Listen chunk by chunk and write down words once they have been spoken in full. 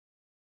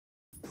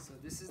So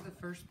this is the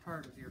first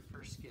part of your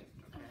first gift,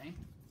 okay?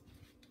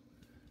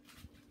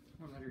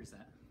 What letter is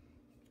that?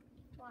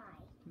 Y.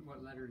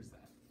 What letter is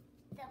that?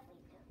 W.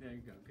 There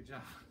you go, good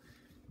job.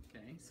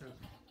 Okay, so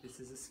this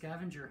is a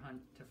scavenger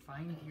hunt to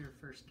find your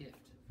first gift,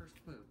 first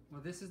clue.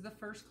 Well, this is the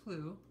first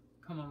clue.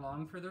 Come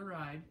along for the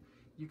ride.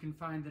 You can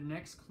find the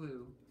next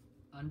clue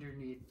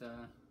underneath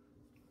the...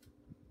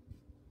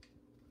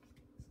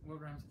 What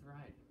rhymes with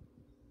ride?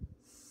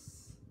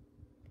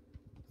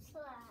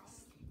 Slide.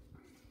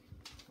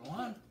 Go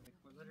on.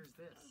 What letter is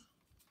this?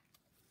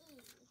 E.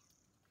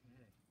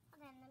 Okay.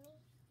 Okay, let me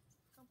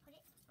go put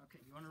it. Okay,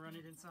 you want to run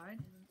it inside?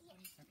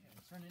 Yes. Okay,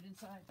 let's run it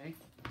inside. Okay,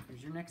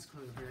 here's your next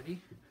clue. Ready?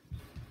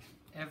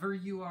 Ever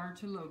you are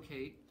to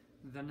locate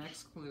the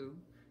next clue,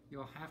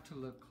 you'll have to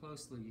look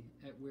closely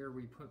at where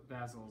we put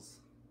Basil's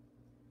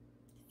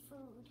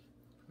Food.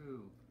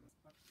 poo.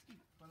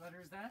 What letter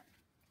is that?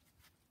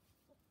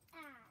 I.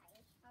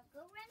 I'll go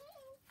run it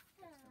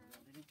inside.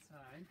 Run it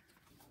inside.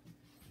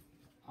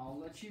 I'll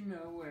let you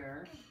know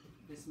where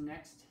this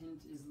next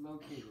hint is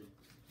located.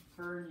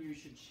 Fern, you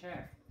should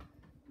check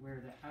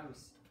where the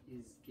house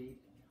is gated.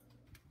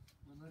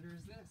 What letter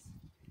is this?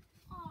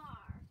 R.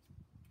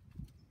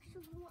 So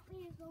you want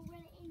me to go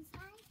run it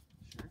inside?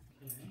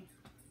 Sure.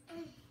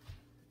 Okay.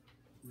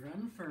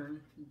 Run,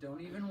 Fern.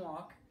 Don't even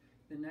walk.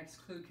 The next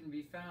clue can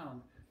be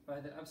found by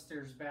the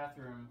upstairs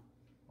bathroom.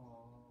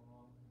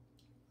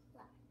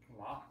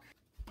 Lock.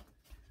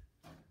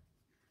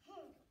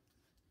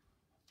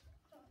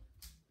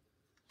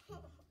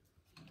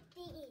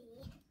 D.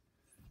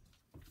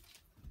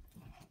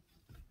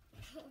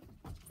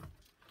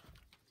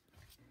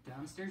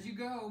 Downstairs you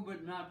go,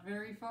 but not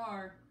very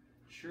far.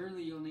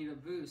 Surely you'll need a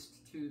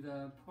boost to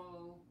the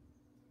pole.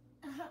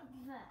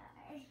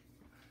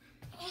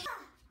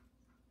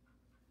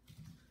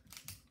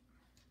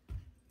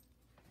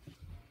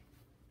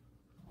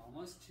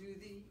 Almost to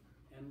the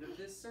end of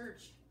this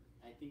search.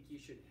 I think you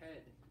should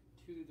head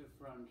to the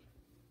front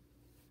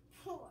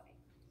Porch.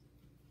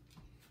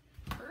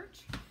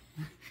 porch.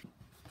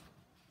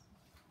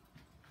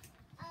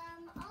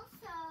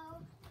 Also,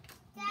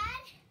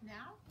 Dad?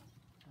 Now?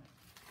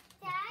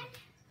 Dad?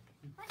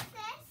 What's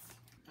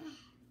this?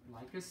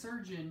 Like a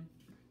surgeon,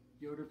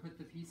 Yoda put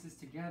the pieces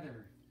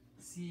together,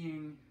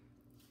 seeing...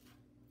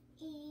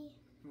 E.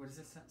 What does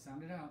this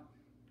sound it out?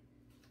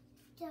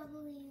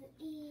 W.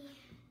 E.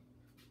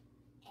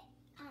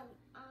 I.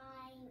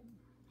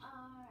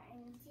 R.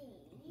 and D.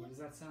 What does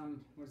that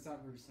sound? What does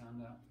that word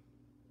sound out?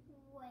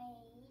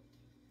 Wait.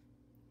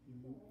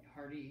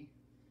 Hard E.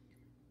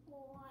 Wait.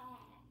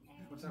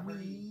 What's that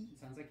hard E? It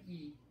sounds like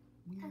E.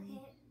 Okay.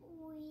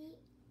 We.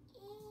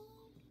 E.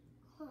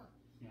 Huh.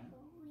 Yeah.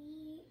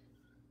 We.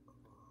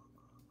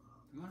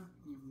 Come on.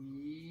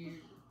 We.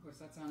 What's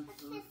that sound?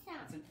 What's this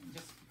sound?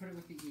 Just put it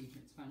with the E.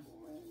 It's fine.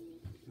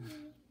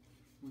 We.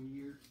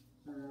 Weird.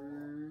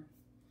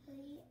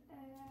 We.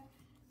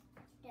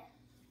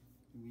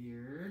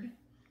 Weird.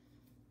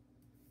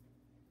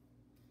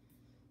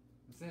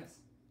 What's this?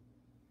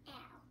 Ow.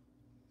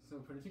 So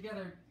put it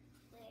together.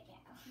 Weird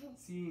owl.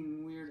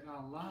 Seeing Weird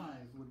Al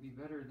live would be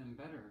better than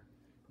better.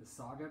 The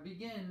saga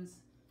begins.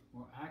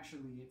 Well,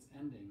 actually, it's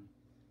ending.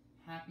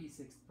 Happy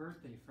 6th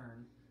birthday,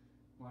 Fern.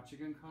 Watch a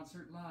gun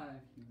concert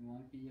live. You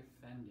won't be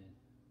offended.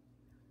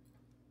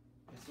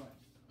 Guess what?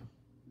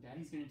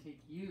 Daddy's going to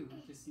take you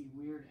to see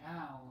Weird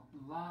Al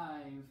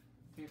live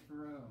 5th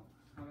row.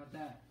 How about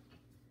that?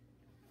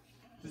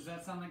 Does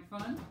that sound like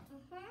fun?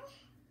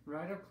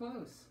 Right up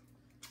close.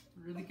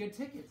 Really good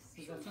tickets.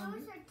 Does that sound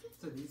good?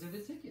 So these are the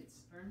tickets.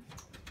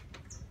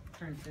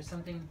 Fern, there's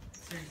something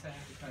serious I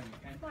have to tell you,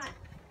 okay? What?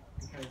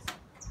 Because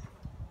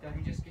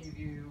Daddy just gave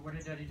you, what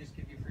did Daddy just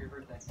give you for your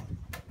birthday?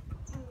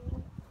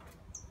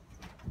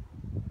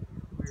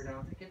 Weird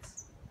Al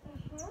tickets?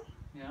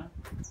 Yeah?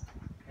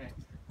 Okay.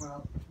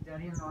 Well,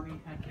 Daddy and Mommy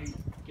had to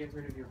get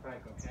rid of your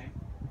bike, okay?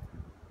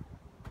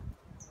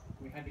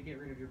 We had to get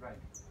rid of your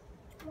bike.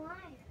 Why?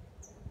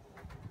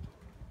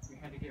 We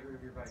had to get rid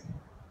of your bike.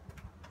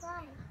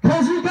 Why?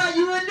 Because we got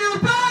you a new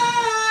bike!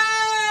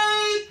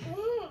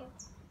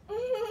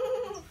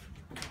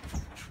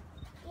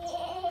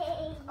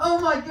 Yay! Oh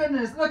my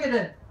goodness, look at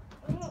it!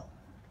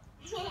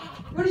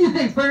 What do you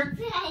think, Fern?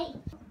 Yay!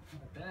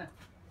 Look at that.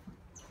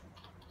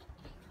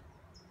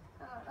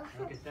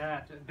 Look at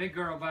that. A big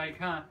girl bike,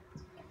 huh?